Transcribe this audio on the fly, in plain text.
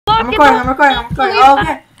I'm recording. Oh,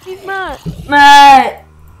 okay. Leave Matt. Matt!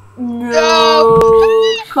 No!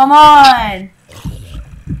 Come on!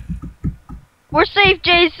 We're safe,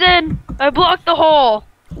 Jason! I blocked the hole!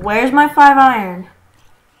 Where's my 5 iron?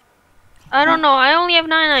 I don't know, I only have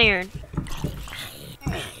 9 iron.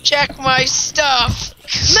 Check my stuff!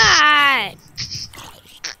 Matt!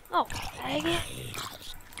 Oh, dang it.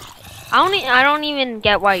 I don't even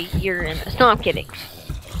get why you're in this. No, I'm kidding.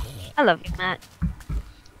 I love you, Matt.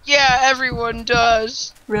 Yeah, everyone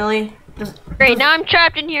does. Really? Great, now I'm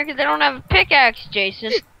trapped in here because I don't have a pickaxe,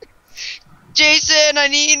 Jason. Jason, I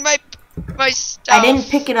need my stuff. I didn't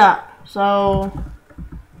pick it up, so...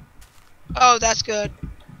 Oh, that's good.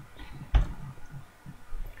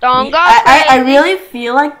 Don't go I really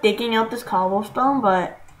feel like digging out this cobblestone,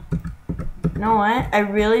 but... You know what? I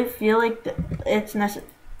really feel like it's necessary.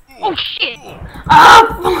 Oh, shit!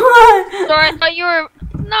 Oh, Sorry, I thought you were...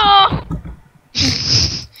 No!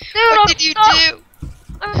 Dude, What did you do?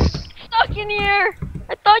 I'm stuck in here!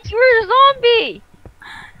 I thought you were a zombie!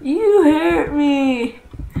 You hurt me!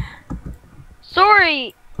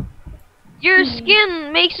 Sorry! Your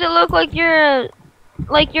skin makes it look like you're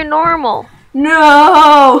normal.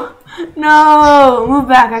 No! No! Move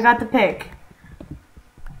back, I got the pick.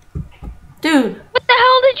 Dude! What the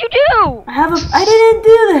hell did you do? I didn't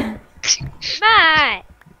do that! Matt!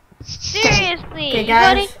 Seriously, Okay, you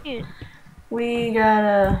got guys. issues. We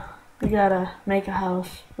gotta make a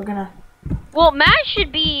house. We're gonna... Well, Matt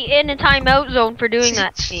should be in a timeout zone for doing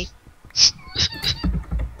that to me.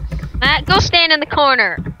 Matt, go stand in the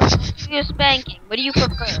corner. You're spanking. What do you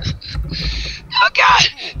prefer? Oh God!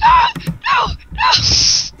 No!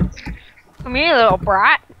 Come here, little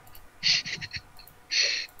brat.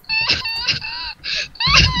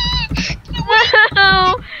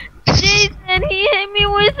 No! Jason, he hit me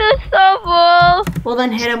with a shovel. Well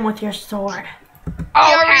then hit him with your sword.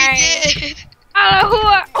 Okay.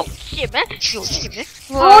 Oh shit, man! Oh shit, man!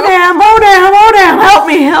 Oh damn! Help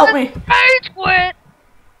me! Rage quit.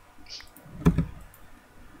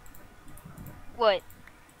 What?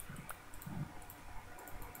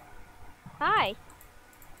 Hi.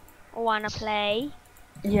 Wanna play?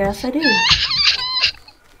 Yes, I do.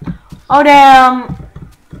 Oh damn!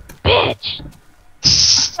 Bitch!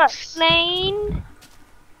 Got slain.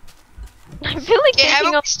 I feel like Okay, how taking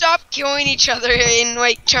about we stop killing each other and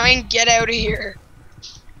like try and get out of here?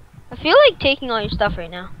 I feel like taking all your stuff right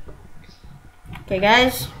now. Okay,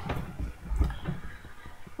 guys.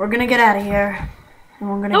 We're gonna get out of here. And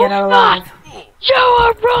we're gonna get out alive. You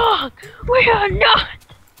are wrong! We are not!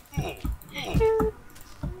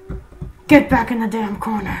 Get back in the damn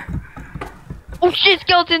corner. Oh shit,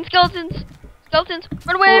 skeletons!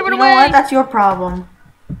 Run away, Well, run you know away! what? That's your problem.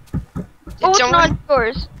 Oh, it's not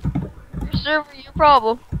yours. Your server, your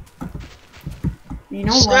problem. You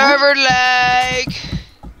know what? Server lag.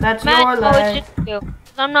 That's Matt, your know leg. what you do.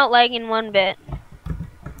 'Cause I'm not lagging one bit.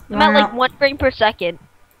 You I'm at wanna like know- 1 frame per second.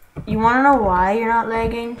 You wanna know why you're not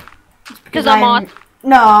lagging? It's Because I'm on.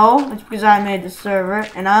 No, it's because I made the server,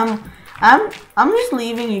 and I'm just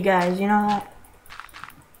leaving you guys. You know that?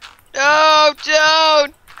 No,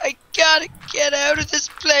 don't! I gotta get out of this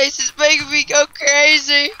place. It's making me go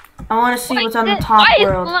crazy. I want to see what's on the Why top is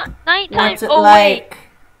world. nighttime? What's it Oh like? wait.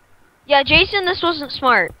 Yeah, Jason, this wasn't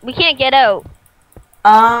smart. We can't get out.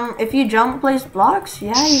 If you jump place blocks,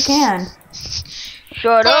 yeah, you can.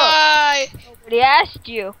 Shut up. Bye. Nobody asked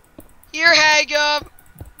you. Here, Hagem.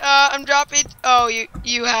 I'm dropping. Oh,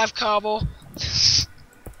 you have cobble.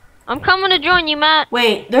 I'm coming to join you, Matt.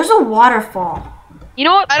 Wait, there's a waterfall. You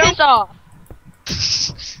know what? I Piss off.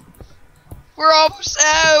 We're almost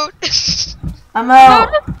out. I'm out.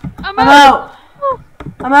 I'm I'm out. out.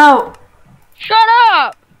 I'm out. Shut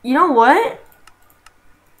up. You know what?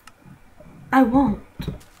 I won't.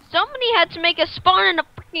 Somebody had to make us spawn in a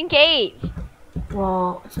freaking cave.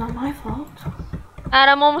 Well, it's not my fault. And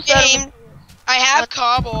I'm almost out Game. of I have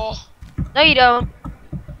cobble. No, you don't.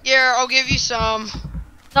 Here, I'll give you some.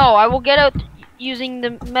 No, I will get out using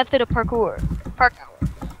the method of parkour.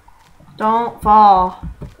 Parkour. Don't fall.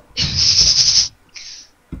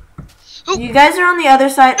 Ooh. You guys are on the other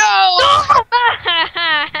side. No!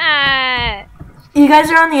 You guys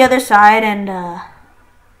are on the other side, and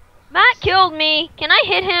Matt killed me. Can I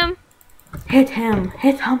hit him? hit him.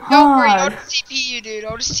 Hit him Don't worry, I'll hard. just TP you, dude.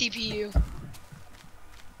 I'll just TP you.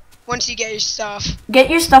 Once you get your stuff. Get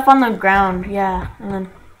your stuff on the ground. Yeah, and then.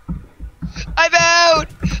 I'm out!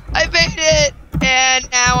 I made it! And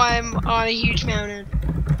now I'm on a huge mountain.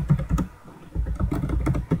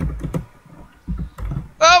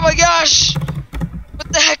 Oh my gosh!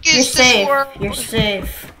 What the heck is You're this safe. world? You're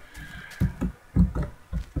safe.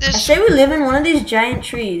 I this. say we live in one of these giant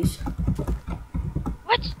trees.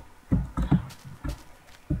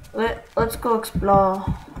 What? Let's go explore.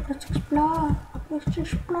 Let's explore. Let's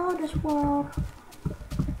explore this world.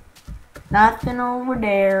 Nothing over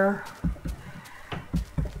there.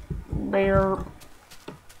 There.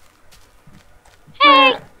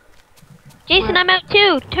 Hey! Jason, Where? I'm out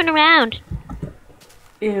too. Turn around.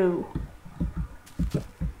 Ew.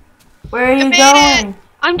 Where are I you made going?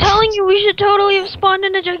 I'm telling you, we should totally have spawned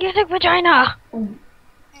in a gigantic vagina.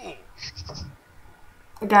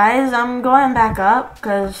 Guys, I'm going back up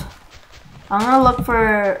because I'm gonna look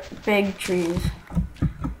for big trees.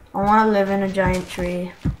 I want to live in a giant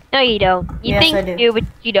tree. No, you don't. You Yes, think I you do. do, but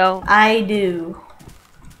you don't. I do.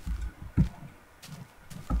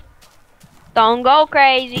 Don't go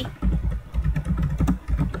crazy.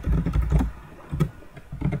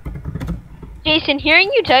 Jason,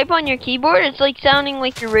 hearing you type on your keyboard, it's like sounding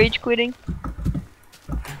like you're rage quitting.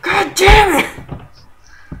 God damn it!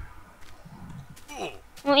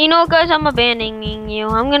 Well, you know what, guys? I'm abandoning you.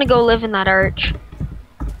 I'm gonna go live in that arch.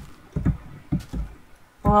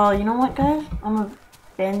 Well, you know what, guys? I'm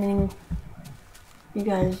abandoning you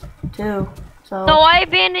guys too. So. No, I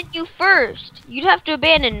abandoned you first. You'd have to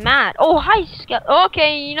abandon Matt. Oh, hi,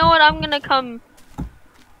 okay, you know what? I'm gonna come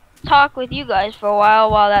talk with you guys for a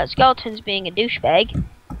while that skeleton's being a douchebag.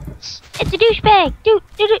 It's a douchebag!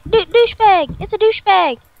 Douchebag! It's a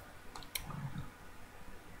douchebag!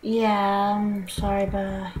 Yeah, I'm sorry,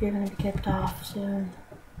 but you're gonna be kicked off soon.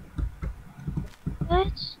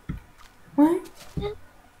 What? What?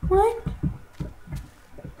 What?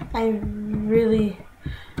 I really.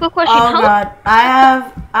 Good question. Oh God,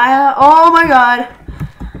 oh my God,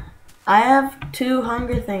 I have 2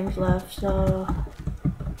 hunger things left, so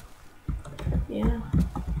yeah.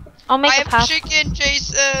 I'll make I a have pass. chicken,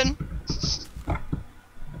 Jason.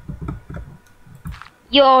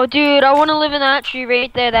 Yo, dude, I want to live in that tree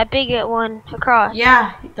right there, that big one across.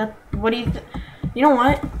 Yeah, what do you you know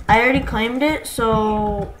what? I already claimed it,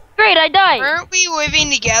 so Great, I died. Aren't we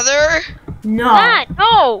living together? no. Matt,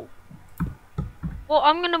 no. Well,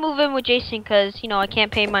 I'm gonna move in with Jason because I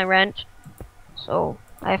can't pay my rent, so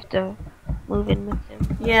I have to move in with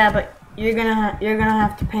him. Yeah, but you're gonna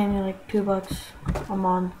have to pay me like $2 a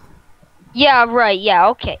month. Yeah, right. Yeah,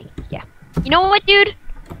 okay. Yeah. You know what, dude?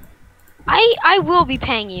 I will be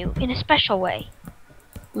paying you in a special way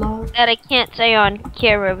Love. that I can't say on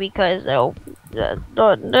camera because that's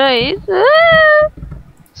not nice.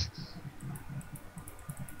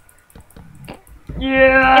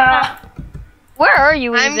 Yeah. Where are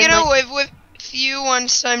you? I'm even? gonna Like, live with you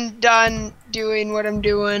once I'm done doing what I'm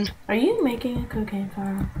doing. Are you making a cocaine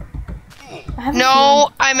farm? I haven't No,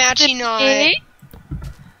 I'm actually not. eh?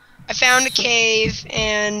 I found a cave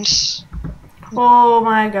and Oh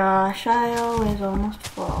my gosh, I always almost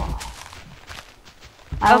fall.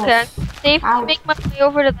 Okay. Safe to Ouch. make my way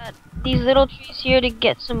over to these little trees here to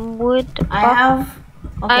get some wood. I have.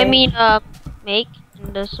 Okay. I mean, make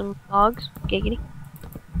into some logs. Giggity.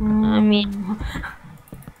 I mean-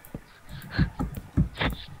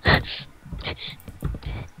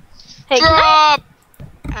 Hey, can I- drop.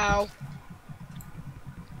 Ow.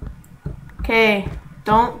 Okay,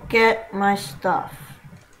 don't get my stuff.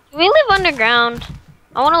 can we live underground?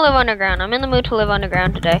 I want to live underground. I'm in the mood to live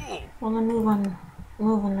underground today. Well, then move on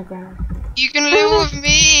the ground. You can live with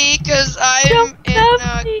me because I'm Don't in love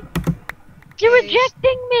a me. You're cave.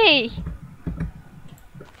 rejecting me.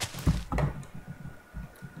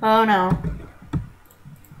 Oh no.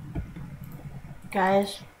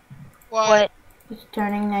 Guys, What? it's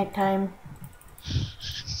turning nighttime.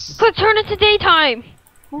 Quick, turn it to daytime.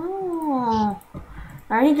 Oh,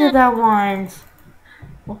 I already did that once.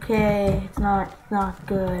 Okay, it's not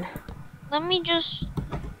good. Let me just.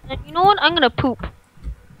 You know what? I'm gonna poop.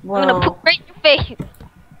 Whoa. I'm gonna poop right in your face.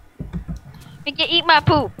 Make you eat my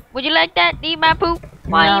poop. Would you like that? Eat my poop?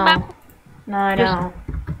 Why eat my No. poop? No, I Just- don't.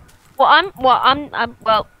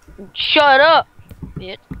 Well, shut up,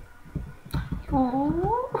 bitch.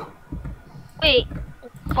 Oh. Wait.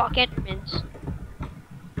 Oh, fuck, Endermans.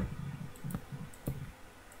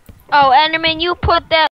 Oh, Enderman, you put that